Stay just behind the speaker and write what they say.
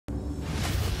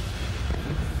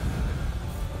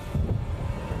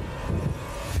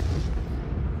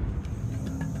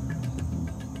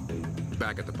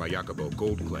Back at the Payacabo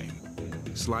gold claim,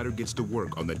 Slider gets to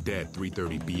work on the dead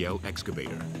 330BL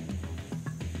excavator.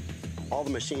 All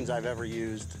the machines I've ever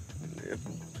used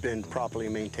have been properly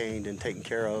maintained and taken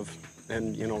care of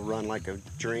and, you know, run like a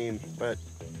dream. But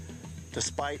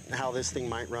despite how this thing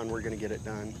might run, we're going to get it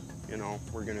done. You know,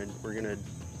 we're going to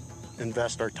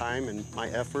invest our time and my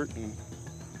effort, and,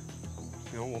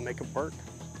 you know, we'll make it work.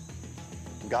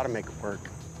 We've got to make it work.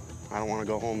 I don't want to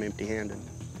go home empty-handed.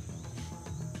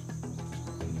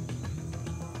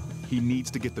 He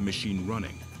needs to get the machine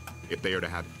running if they are to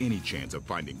have any chance of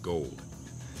finding gold.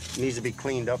 It needs to be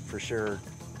cleaned up for sure.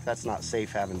 That's not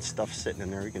safe having stuff sitting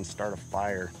in there. You can start a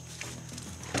fire.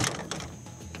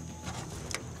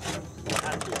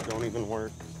 Hatches don't even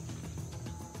work.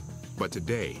 But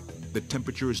today, the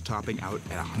temperature is topping out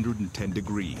at 110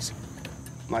 degrees.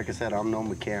 Like I said, I'm no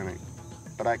mechanic,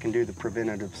 but I can do the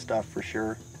preventative stuff for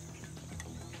sure.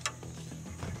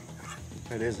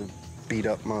 It is a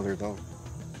beat-up mother, though.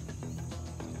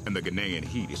 And the Ghanaian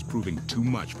heat is proving too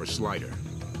much for Slider.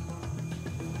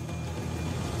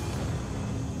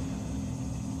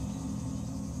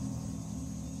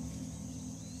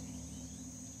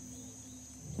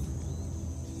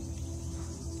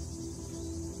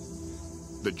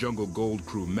 The Jungle Gold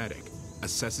Crew medic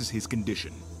assesses his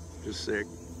condition. Just sick.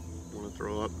 Want to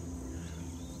throw up.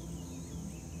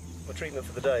 My treatment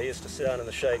for the day is to sit down in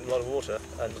the shade in a lot of water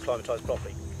and acclimatise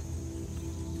properly.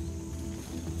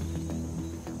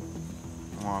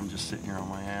 Well, I'm just sitting here on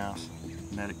my ass.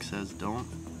 Medic says don't.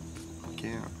 I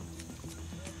can't.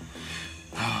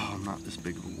 Oh, I'm not this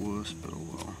big of a wuss, but oh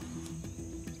well.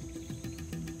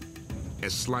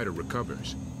 As Slider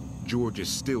recovers, George is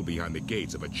still behind the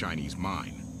gates of a Chinese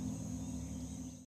mine.